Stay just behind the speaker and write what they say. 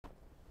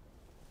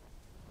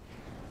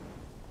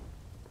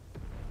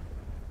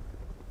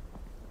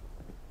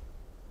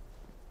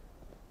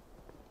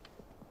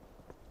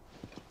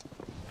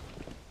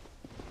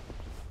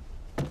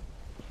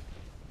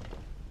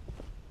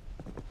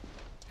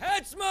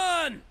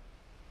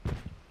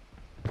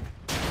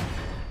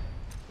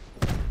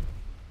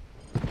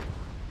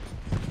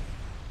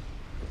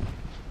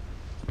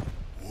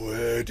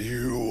Where do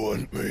you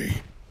want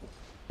me?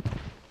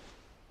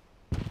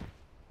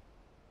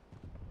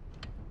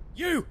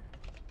 You!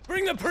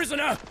 Bring the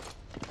prisoner!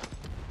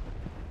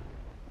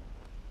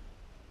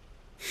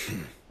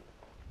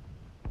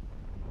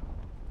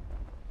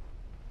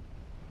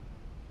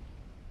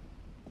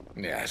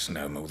 That's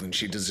no more than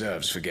she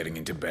deserves for getting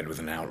into bed with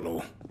an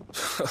outlaw.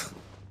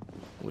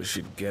 We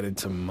should get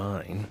into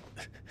mine.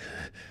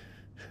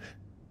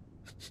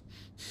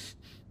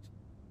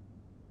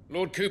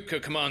 Lord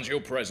Kupka commands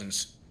your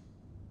presence.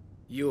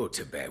 You're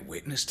to bear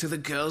witness to the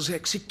girl's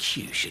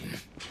execution.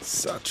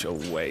 Such a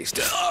waste.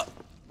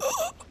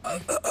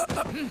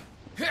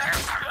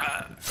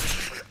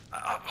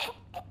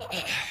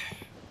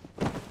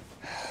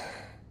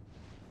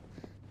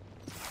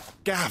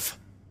 Gav!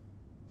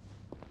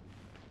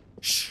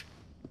 Shh!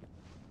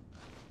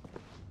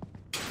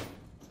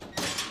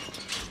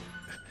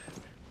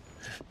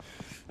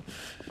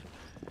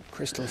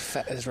 Crystal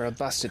fetters are a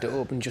bastard to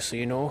open, just so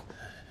you know.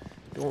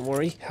 Don't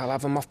worry, I'll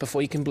have them off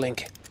before you can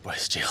blink.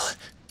 Where's Jill?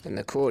 In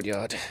the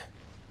courtyard.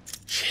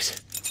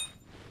 Shit.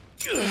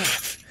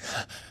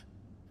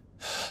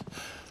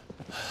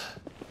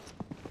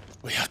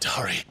 We have to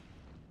hurry.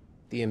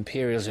 The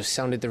Imperials have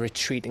sounded the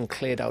retreat and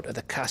cleared out of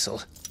the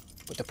castle,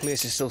 but the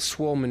place is still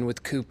swarming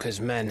with Kupka's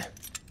men.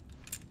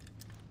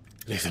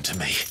 Leave them to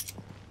me.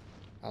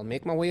 I'll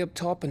make my way up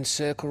top and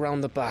circle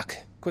round the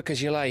back. Quick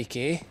as you like,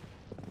 eh?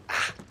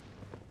 Ah.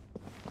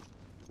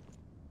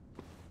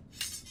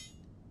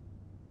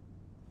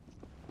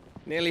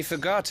 Nearly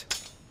forgot.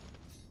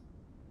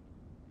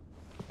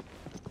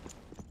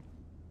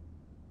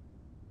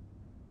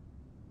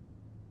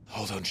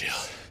 Hold on, Jill.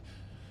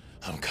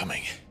 I'm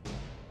coming.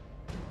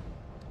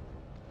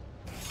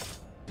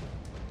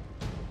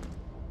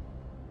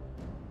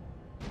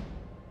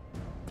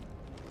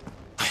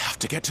 I have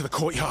to get to the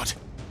courtyard.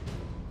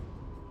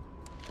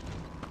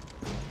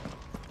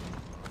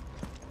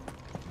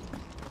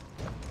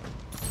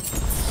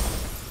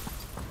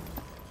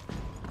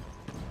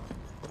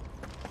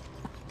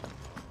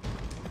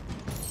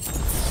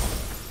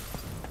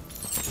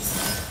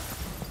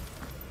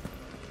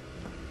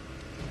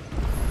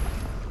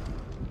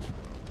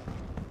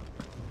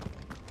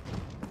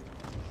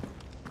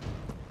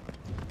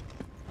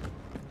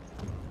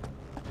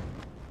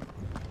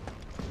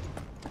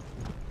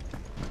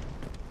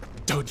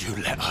 Don't you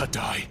let her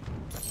die.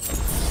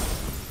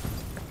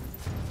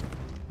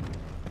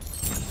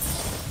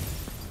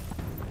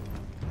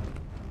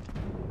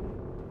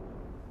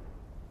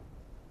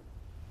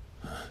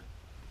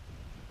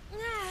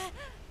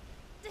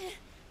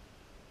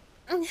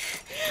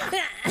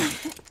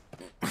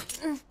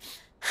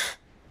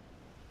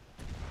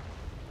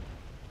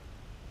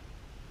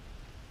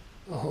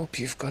 I hope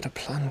you've got a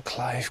plan,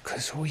 Clive,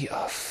 'cause we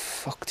are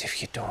fucked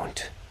if you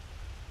don't.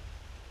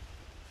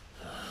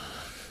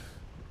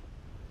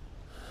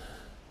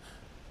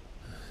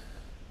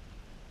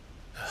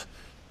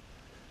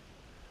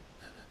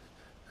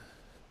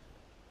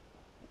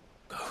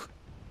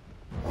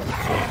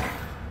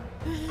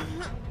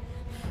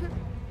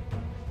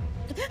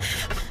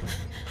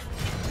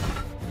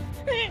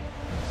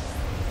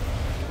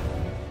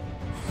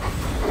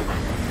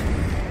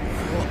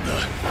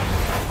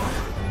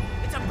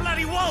 It's a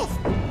bloody wolf!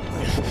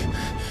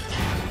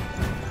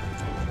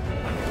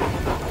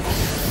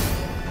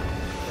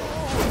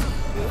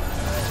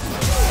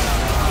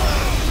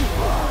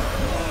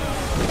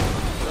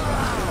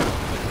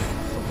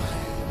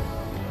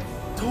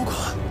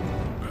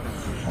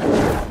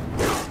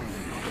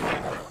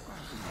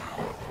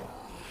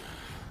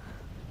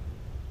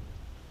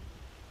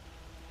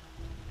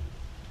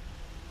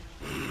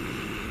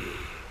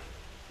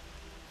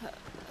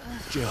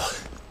 Jill,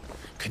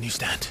 can you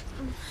stand?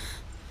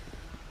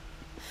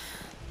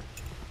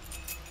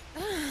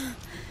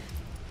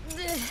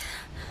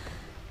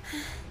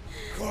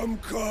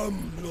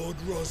 Come, Lord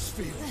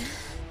Rosfield.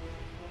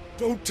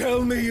 Don't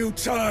tell me you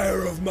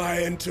tire of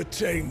my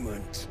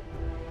entertainment.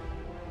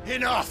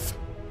 Enough!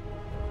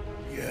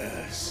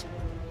 Yes.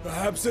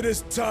 Perhaps it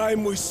is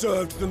time we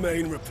served the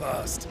main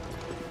repast.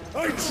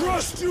 I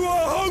trust you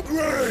are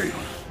hungry!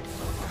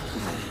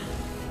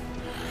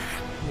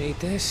 Need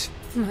this?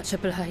 Much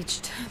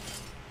obliged.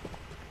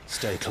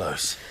 Stay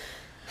close.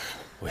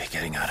 We're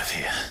getting out of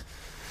here.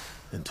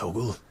 And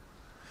Toggle,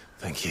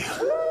 thank you.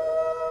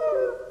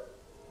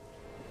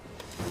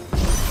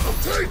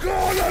 Take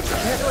on a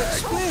Care to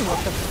explain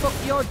what the fuck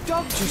your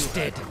dog just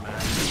did?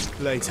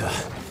 Later,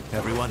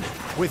 everyone.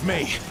 With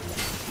me.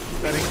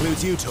 That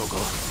includes you, Toggle.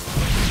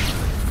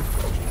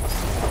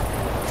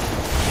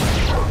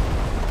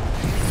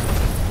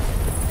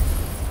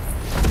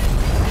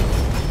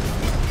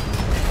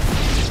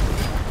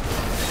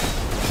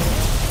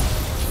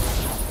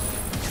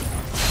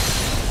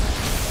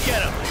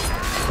 Get him!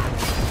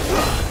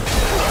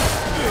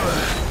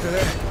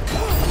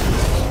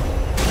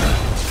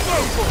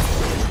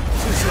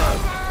 Too slow.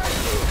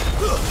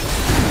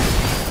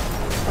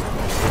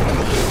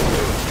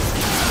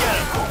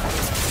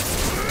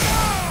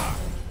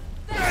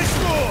 Nice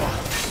more!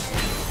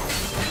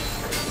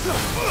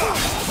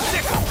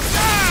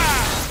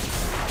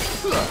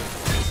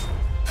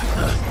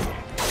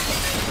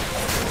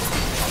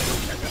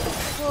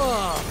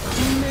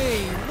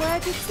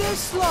 did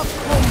this lot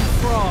come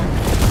from?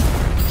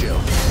 Jill,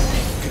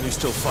 can you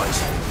still fight?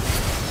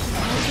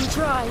 I can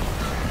try.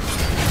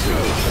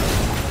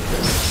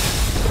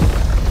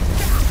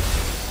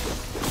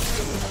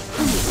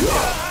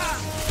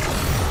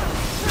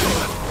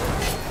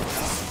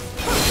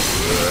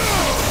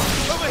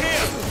 Over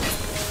here!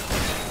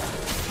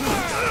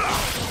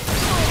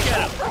 Get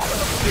him!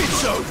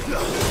 It's over!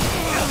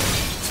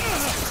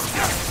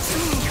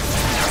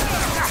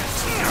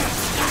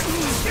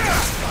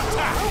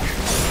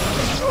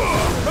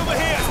 Over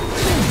here!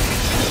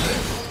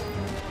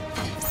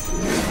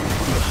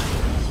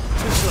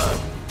 Too slow.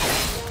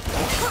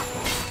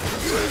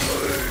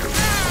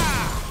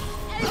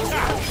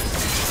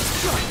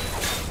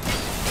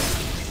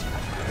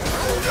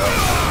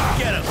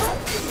 Get him!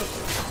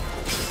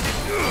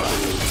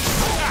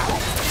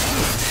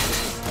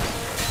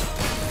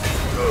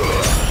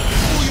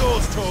 All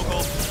yours,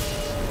 Torgal.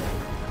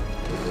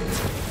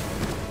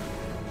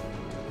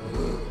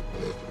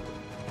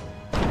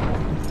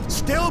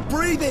 Still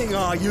breathing,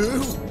 are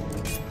you?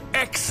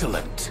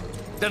 Excellent.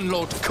 Then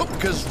Lord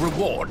Kupka's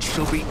reward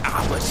shall be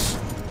ours.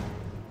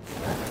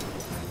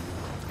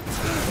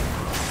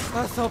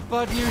 I thought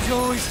bad news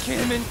always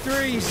came in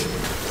threes.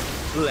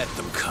 Let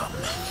them come.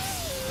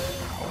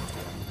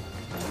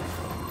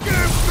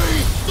 Give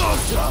me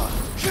thunder!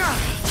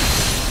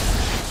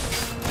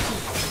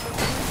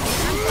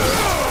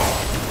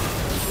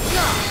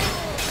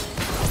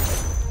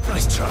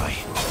 Nice try.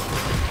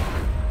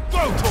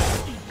 Go, Tor!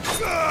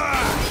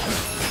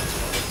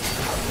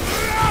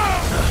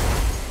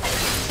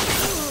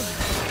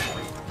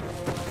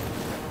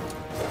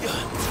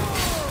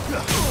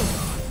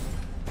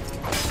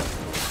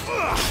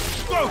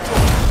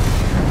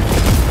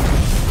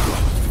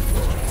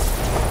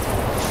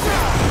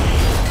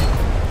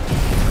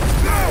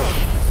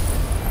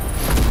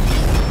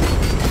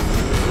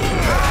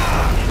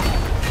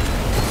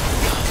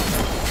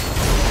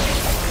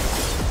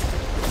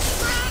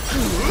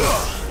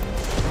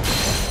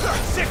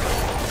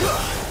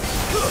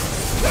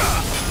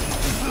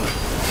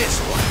 This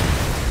one.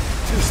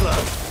 Too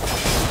slow.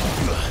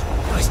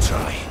 Nice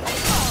try.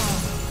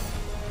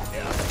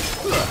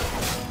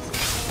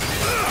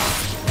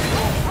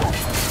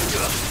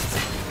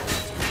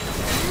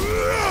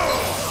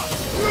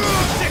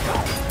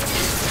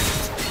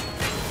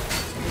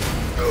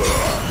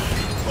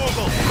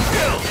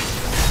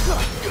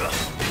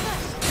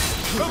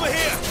 Over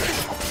here!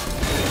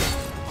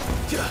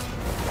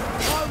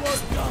 I was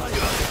dying!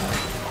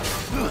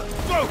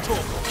 Go,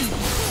 Torgal!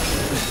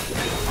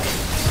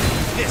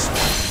 This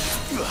one!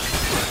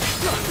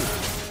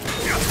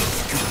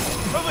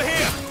 Over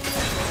here!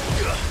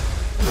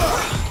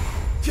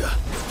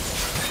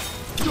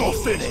 You're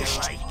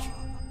finished!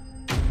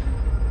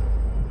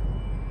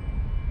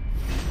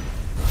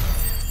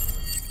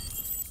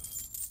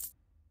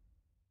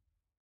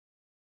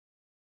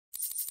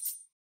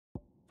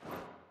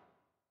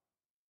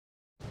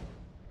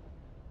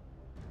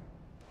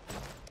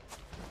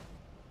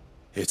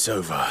 It's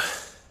over.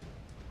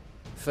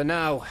 For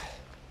now.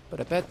 But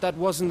I bet that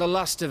wasn't the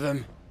last of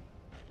them.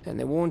 And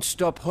they won't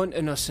stop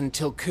hunting us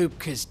until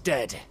Kupka's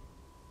dead.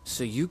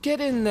 So you get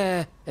in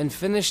there and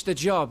finish the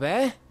job,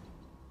 eh?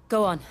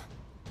 Go on.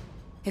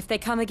 If they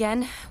come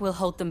again, we'll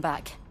hold them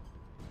back.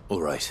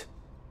 All right.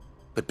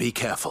 But be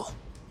careful.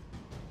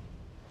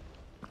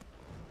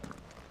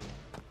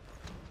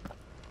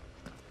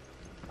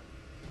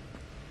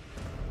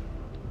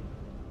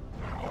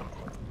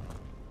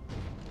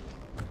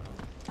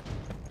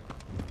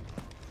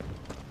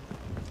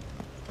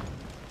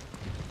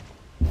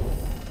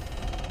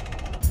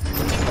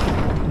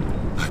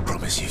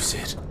 You,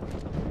 Sid.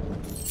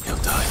 He'll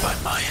die by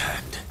my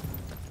hand.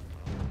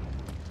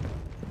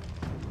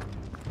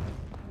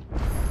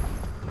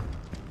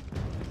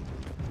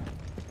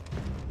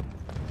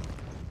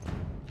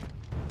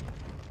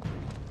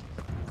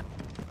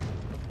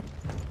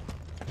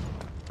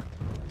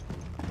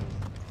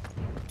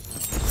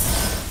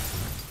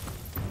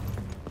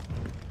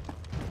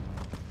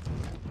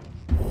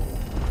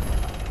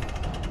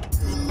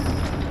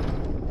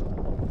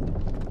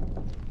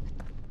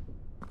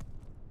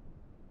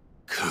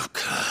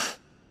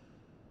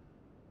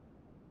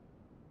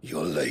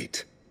 You're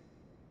late.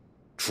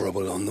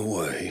 Trouble on the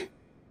way.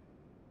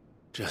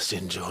 Just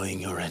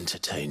enjoying your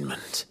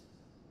entertainment.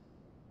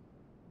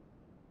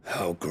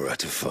 How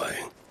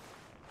gratifying.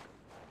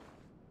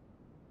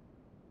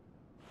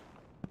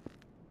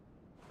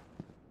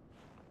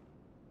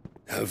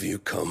 Have you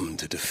come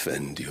to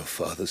defend your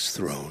father's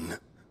throne,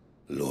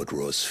 Lord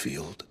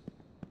Rosfield?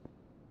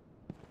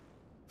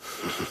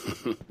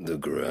 The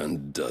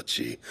Grand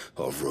Duchy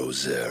of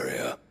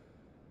Rosaria.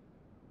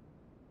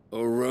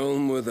 A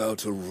realm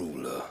without a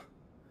ruler,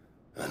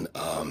 an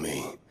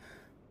army,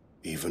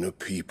 even a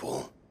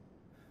people.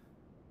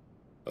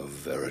 A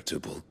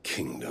veritable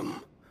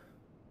kingdom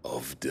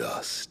of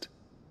dust.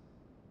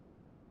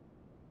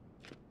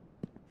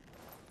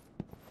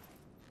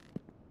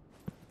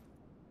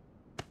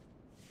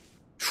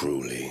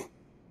 Truly,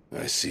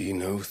 I see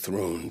no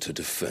throne to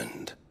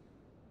defend.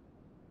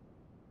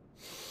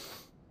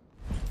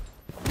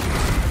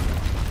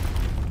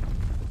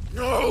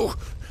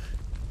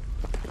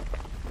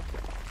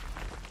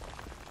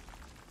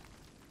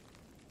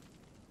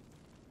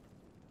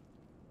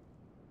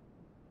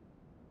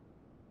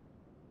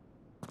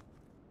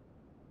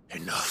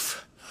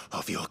 Enough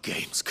of your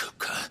games,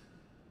 Kupka.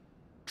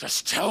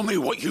 Just tell me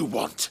what you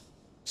want.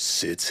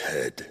 Sid's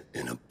head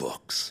in a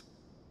box.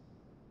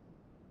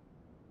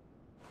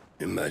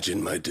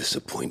 Imagine my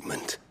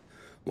disappointment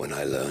when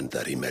I learned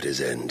that he met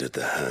his end at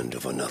the hand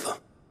of another.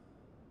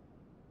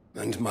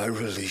 And my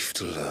relief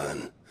to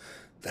learn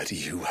that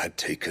you had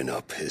taken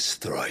up his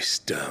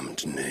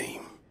thrice-damned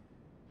name.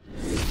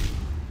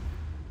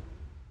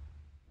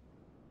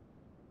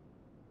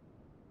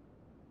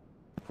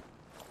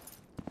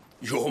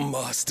 Your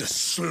master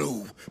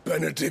slew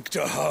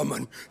Benedicta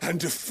Harmon and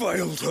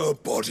defiled her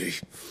body.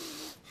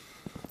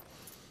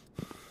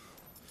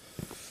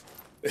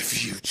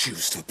 If you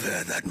choose to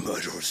bear that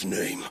murderer's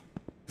name,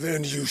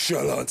 then you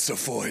shall answer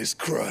for his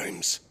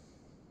crimes.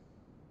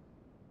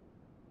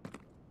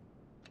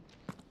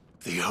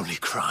 The only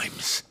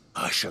crimes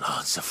I shall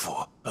answer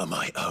for are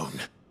my own.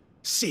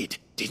 Sid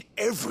did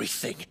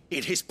everything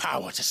in his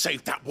power to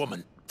save that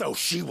woman, though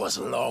she was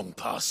long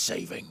past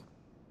saving.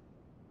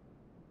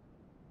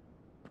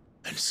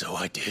 And so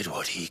I did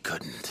what he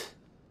couldn't.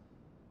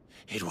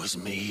 It was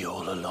me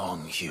all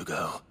along,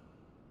 Hugo.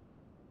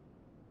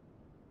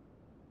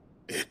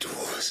 It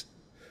was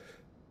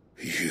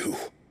you.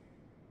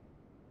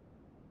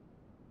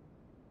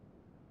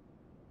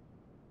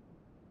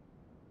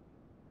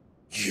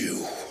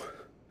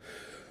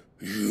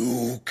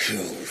 You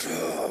killed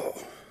her.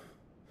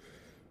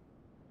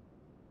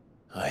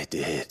 I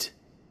did.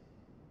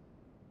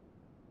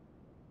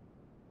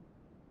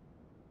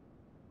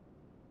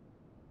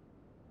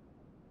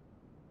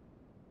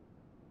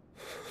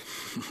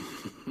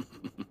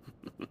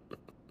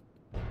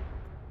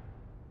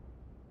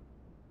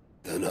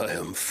 Then I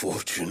am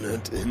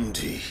fortunate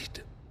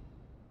indeed.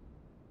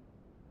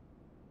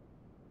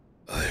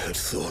 I had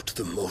thought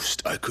the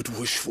most I could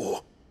wish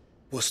for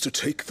was to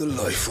take the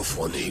life of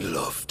one he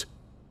loved,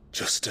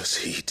 just as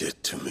he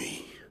did to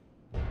me.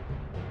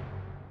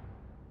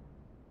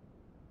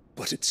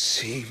 But it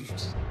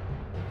seems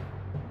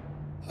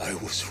I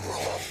was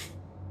wrong.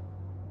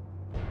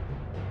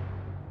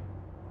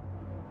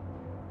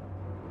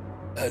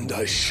 And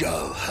I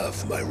shall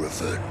have my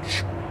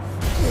revenge.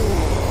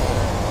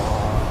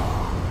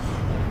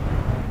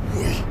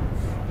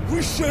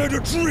 We shared a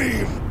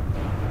dream!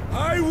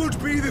 I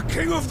would be the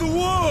king of the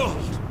world!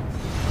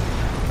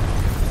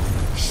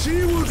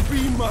 She would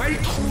be my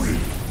queen!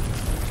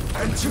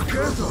 And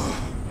together,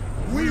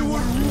 we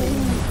would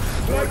rule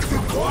like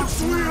the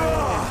gods we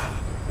are!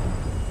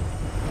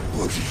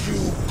 But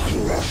you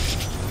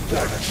crushed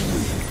that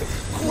dream,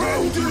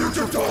 ground it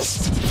into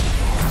dust!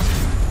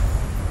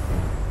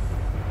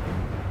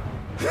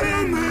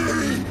 Hear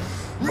me,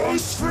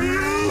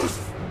 Rosefield!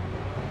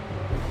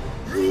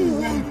 You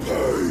will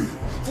pay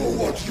for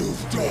what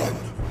you've done.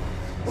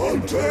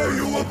 I'll tear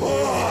you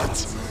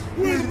apart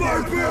with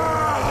my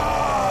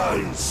bare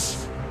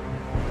hands!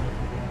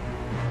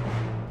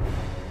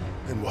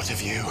 And what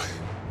of you?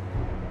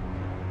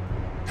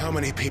 How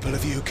many people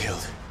have you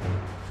killed?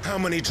 How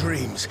many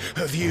dreams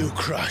have you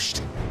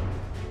crushed?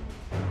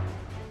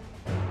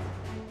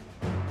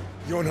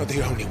 You're not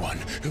the only one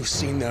who's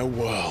seen their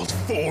world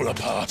fall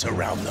apart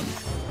around them.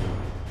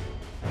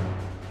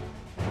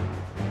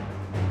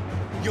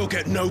 You'll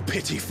get no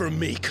pity from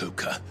me,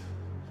 Kupka.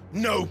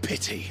 No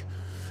pity.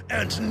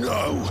 And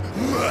no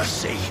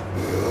mercy.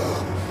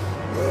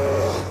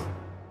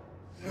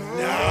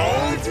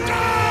 Now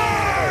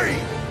die!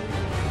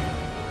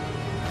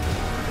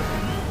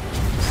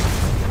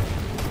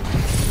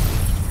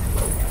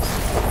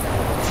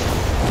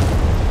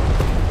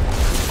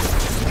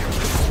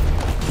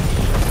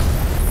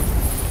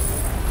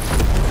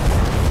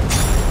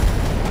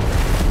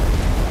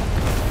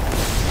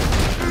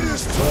 It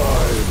is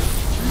time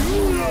you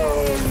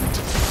learned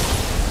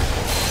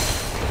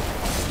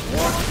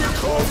what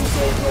becomes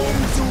of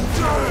those who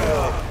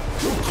dare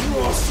to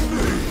cross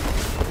me.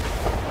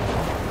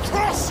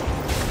 Cross!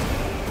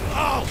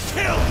 I'll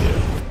kill you!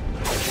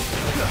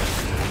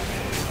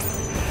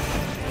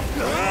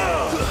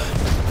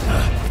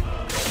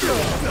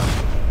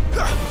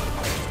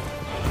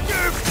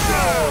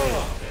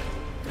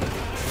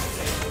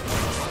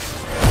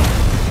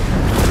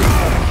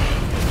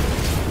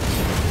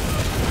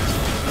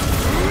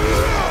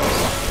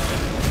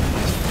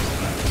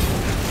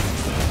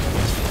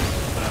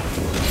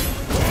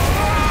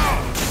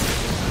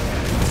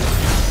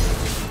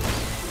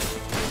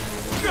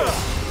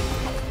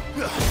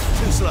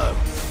 Too slow.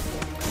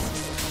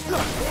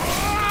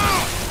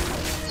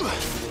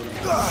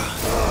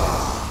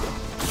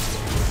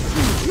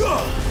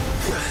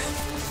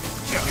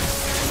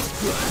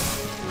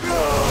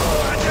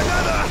 And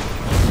another!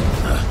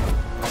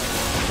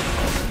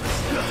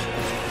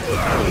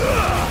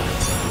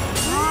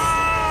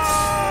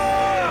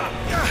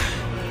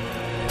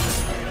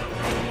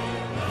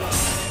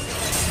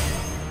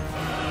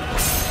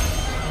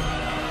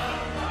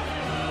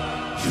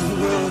 You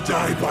will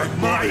die by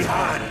my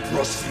hand,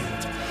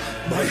 Rosefield.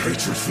 My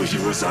hatred for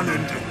you is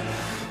unending.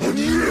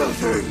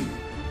 Unyielding.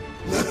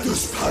 Let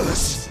this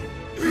palace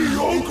be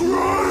your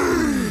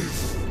grave!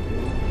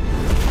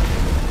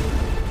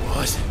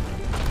 What?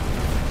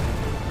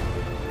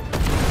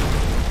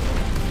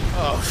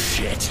 Oh,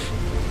 shit.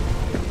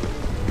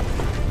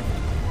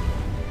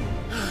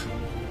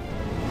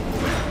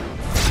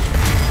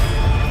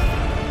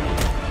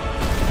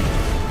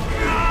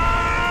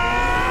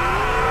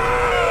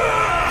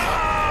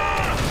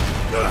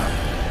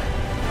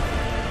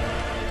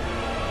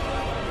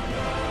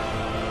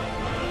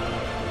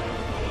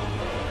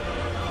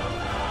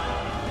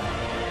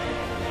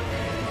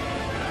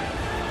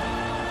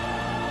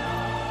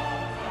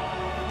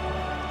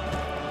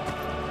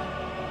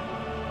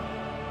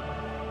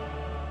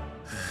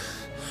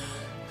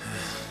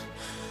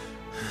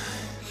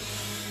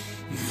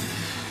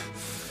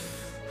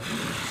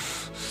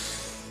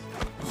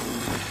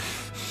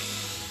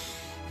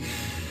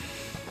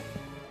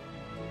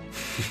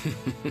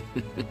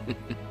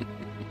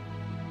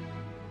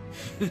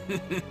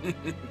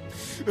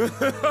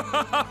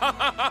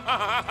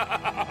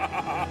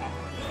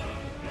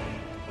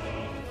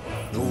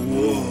 The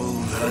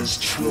world has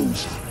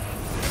chosen.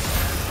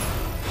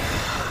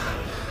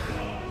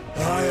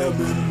 I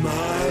am in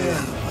my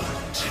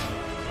element.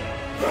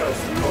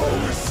 There's no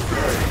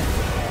escape.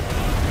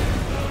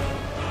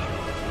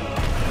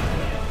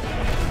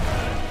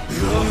 The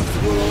earth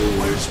will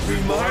always be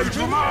my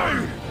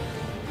domain.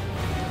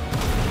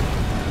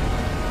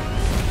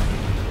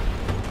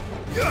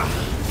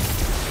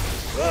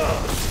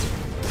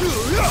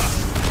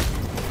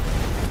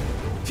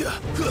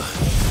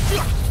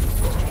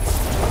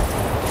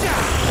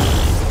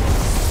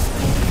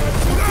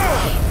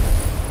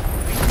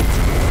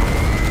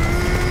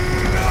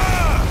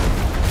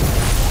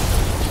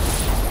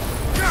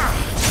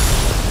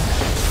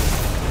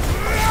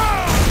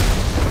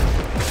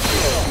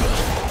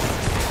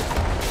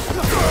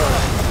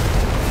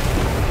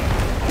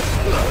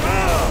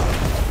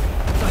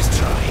 Nice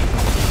try.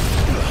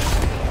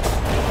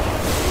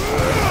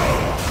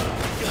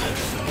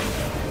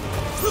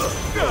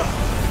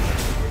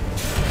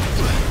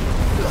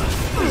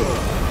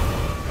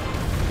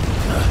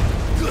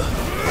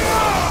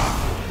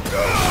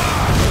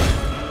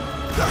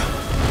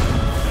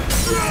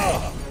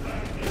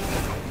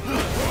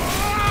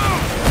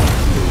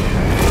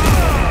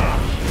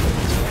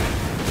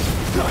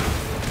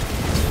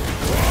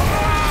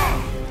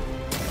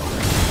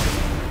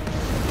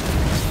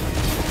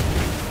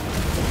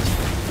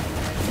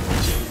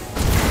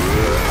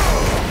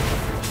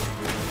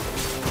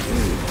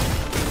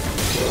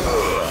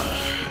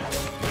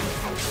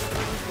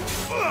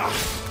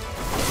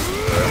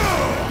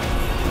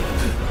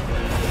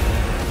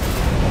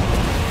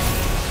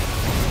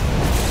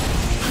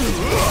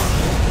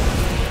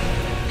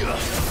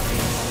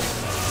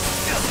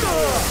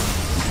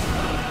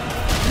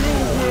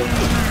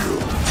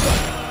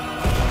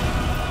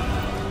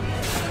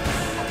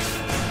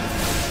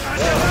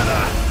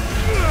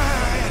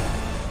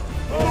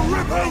 I'll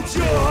rip out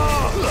your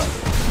heart!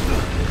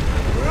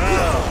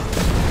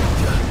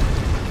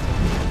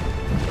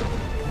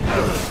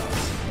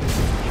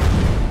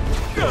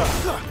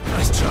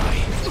 Nice try.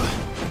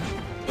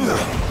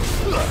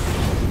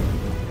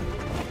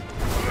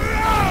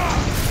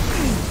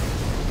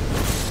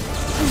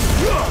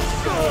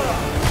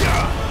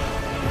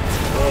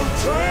 I'll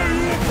tear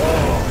you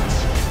apart!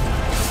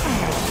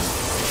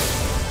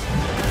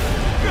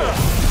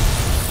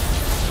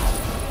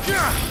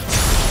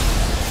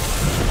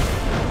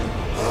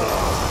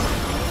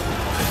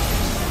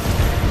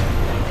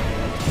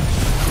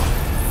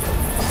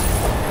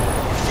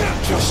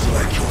 Just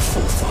like your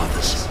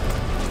forefathers.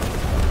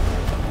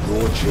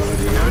 Your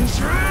journey ends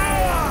here!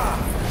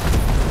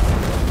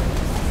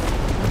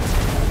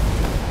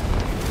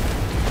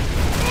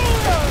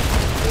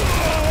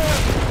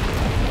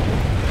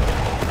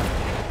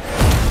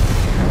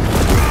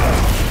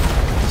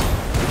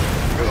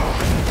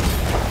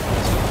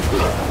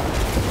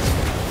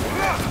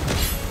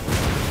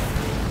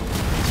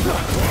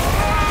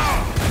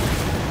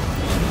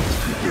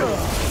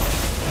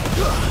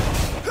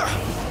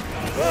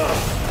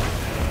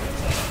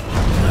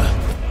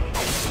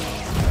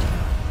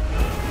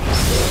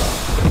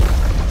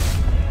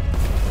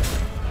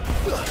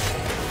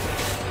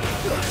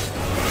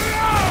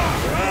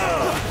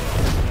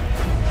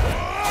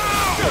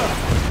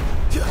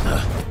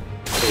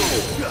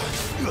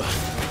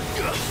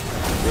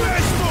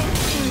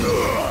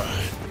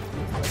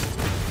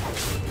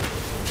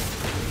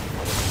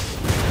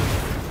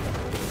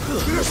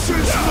 This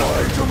is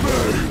my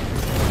domain!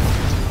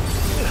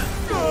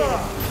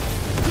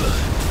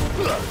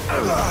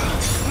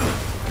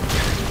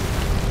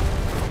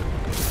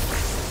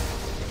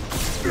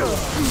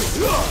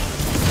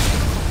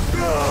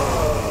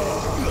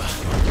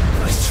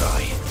 Nice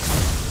try.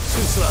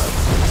 Too slow.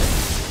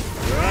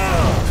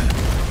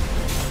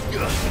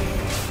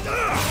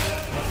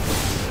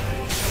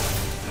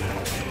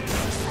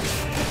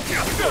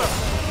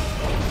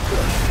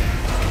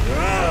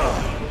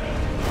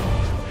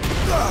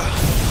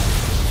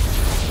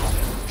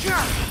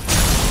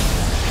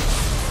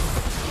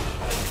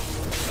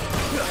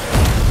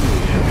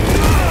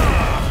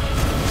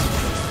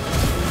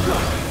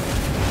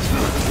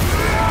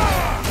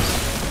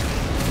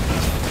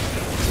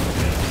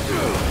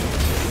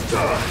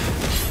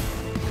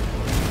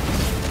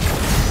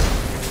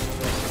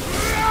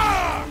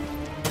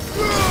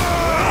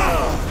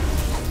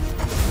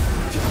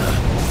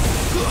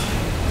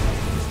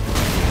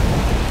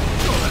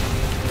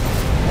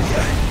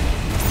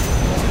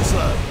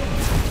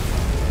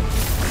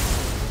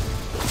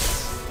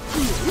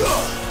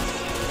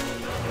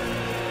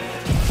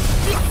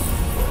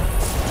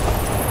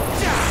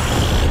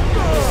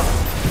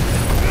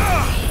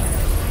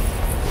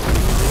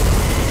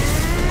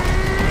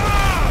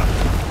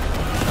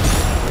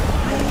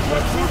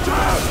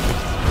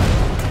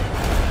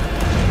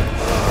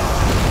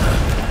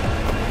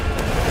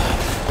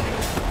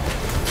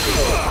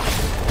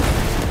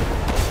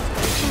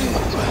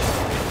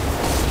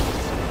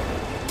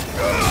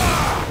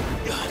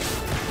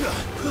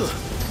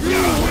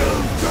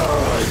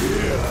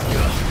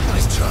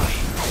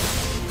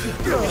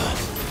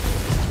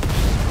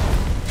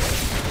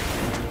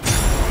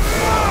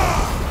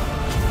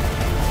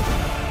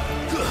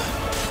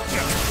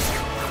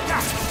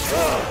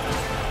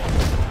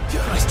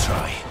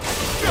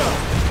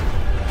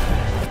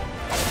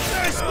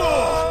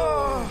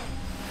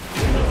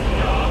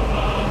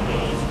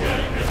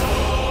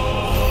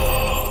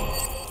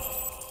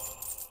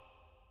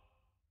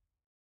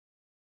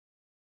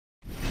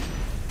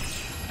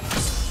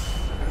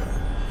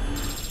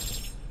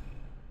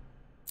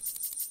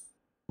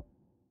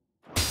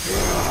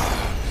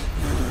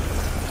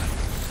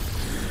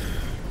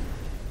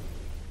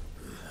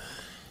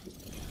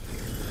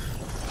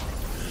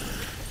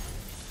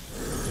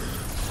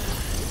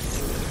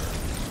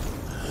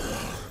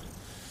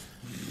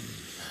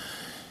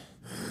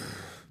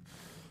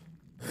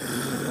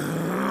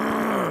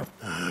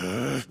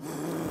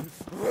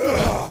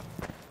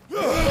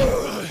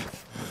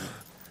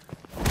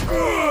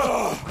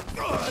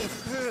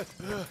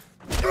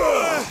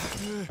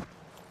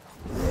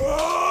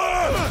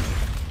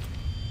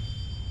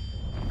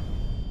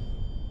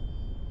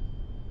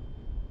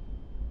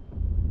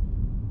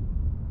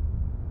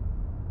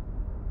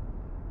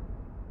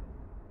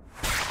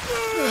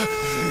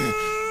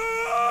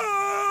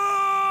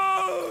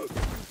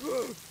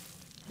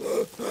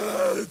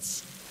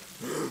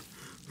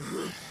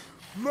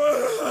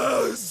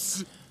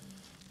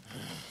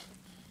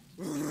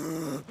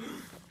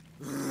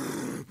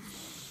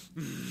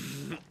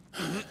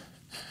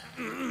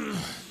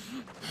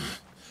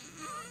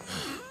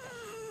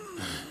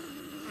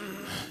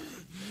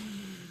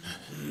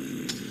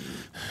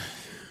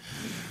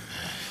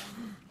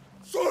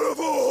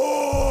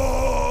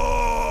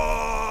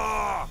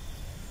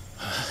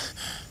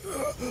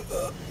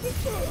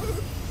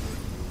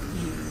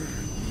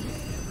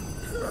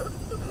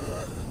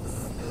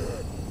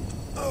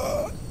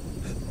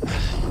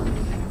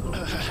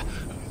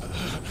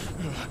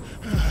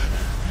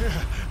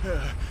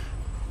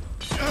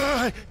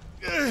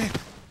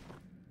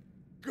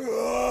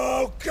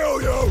 I'll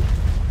kill you!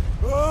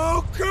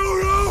 I'll kill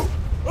you!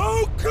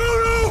 I'll kill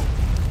you!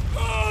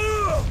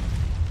 Ah!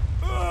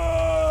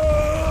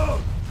 Ah!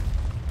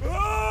 Ah!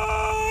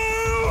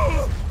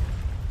 Ah!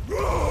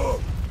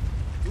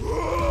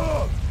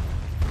 Ah!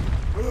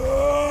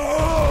 Ah!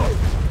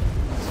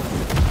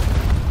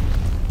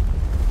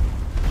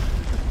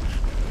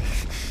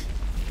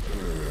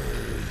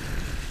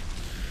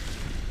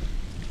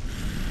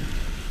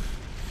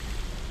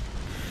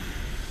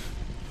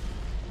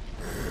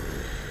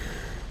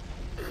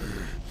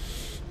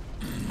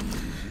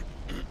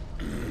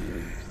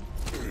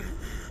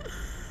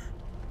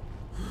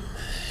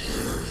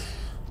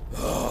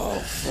 I'll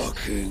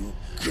fucking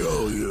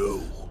kill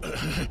you.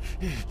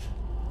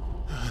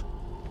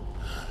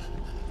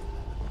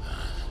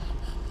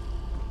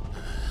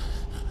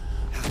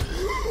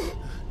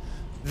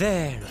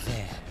 There.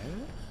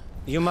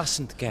 You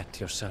mustn't get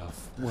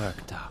yourself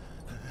worked up.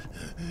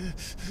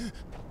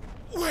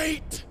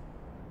 Wait!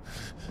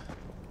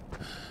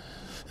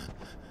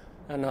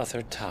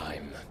 Another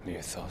time,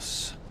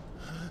 Mythos.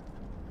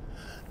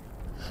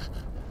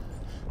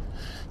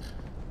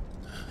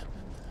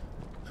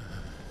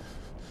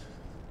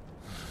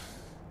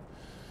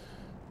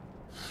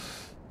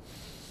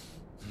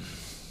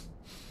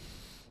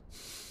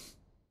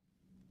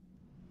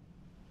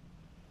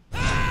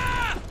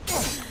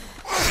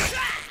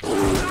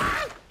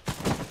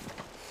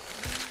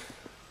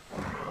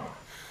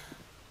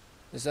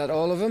 Is that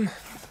all of them?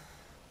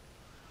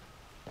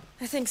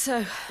 I think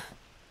so.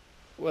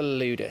 Well,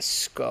 load of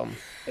scum.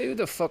 Who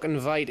the fuck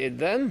invited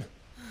them?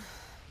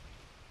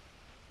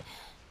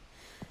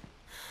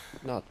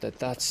 Not that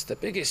that's the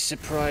biggest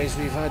surprise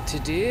we've had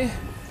today.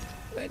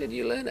 Where did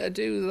you learn to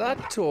do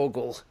that,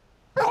 Toggle?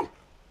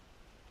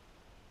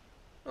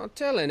 Not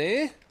telling,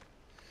 eh?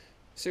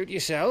 Suit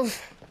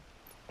yourself.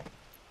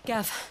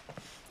 Gav,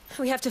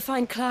 we have to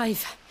find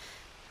Clive.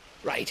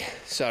 Right,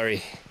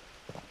 sorry.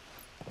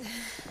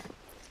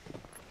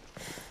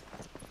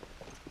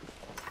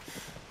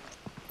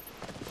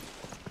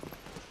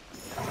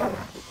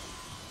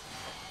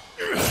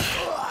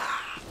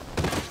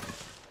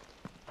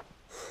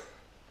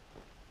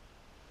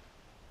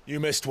 You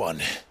missed one.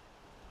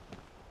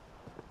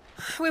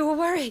 We were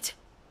worried.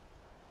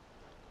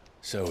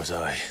 So was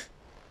I.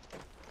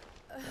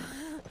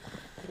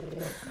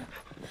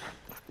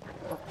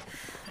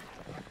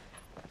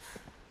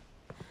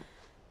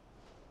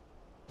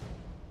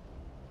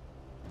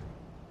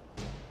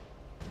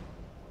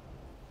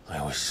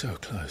 I was so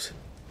close.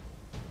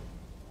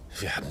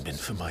 If it hadn't been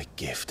for my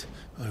gift,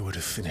 I would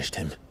have finished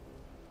him.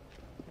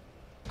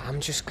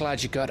 I'm just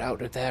glad you got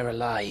out of there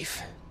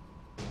alive.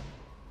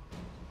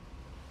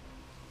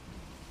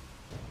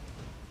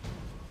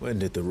 When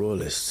did the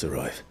Royalists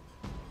arrive?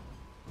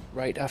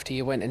 Right after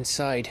you went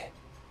inside.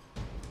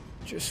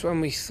 Just when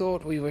we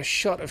thought we were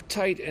shot of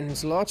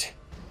Titans, lot.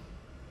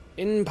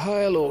 In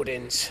pile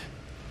Odins.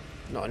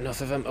 Not enough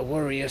of them to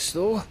worry us,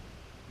 though.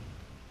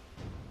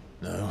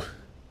 No.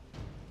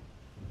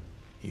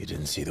 You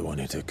didn't see the one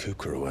who took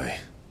Kupka away.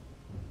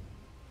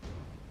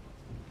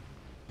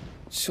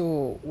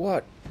 So,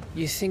 what?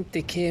 You think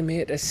they came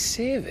here to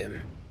save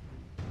him?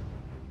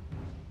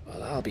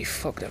 Well, I'll be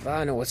fucked if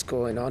I know what's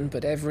going on,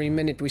 but every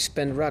minute we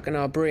spend racking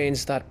our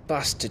brains, that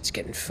bastard's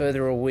getting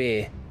further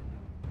away.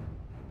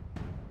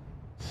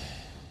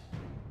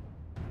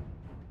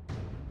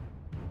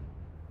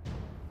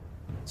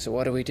 So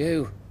what do we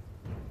do?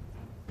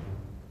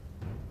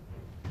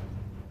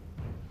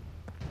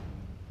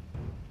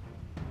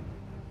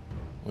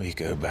 We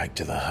go back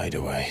to the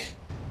hideaway.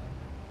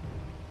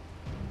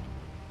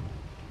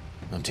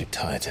 I'm too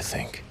tired to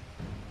think.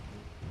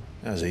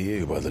 As are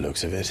you, by the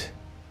looks of it.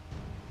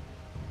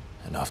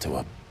 And after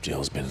what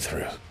Jill's been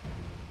through.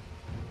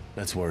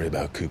 Let's worry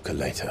about Kupka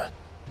later,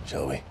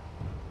 shall we?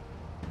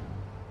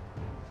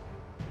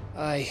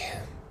 Aye.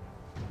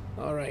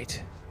 All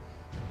right.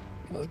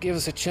 It'll give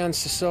us a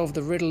chance to solve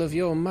the riddle of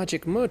your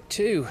magic mud,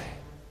 too.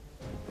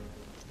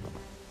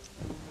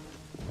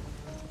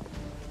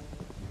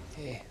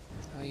 Hey,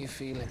 how you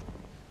feeling?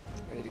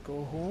 Ready to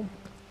go home?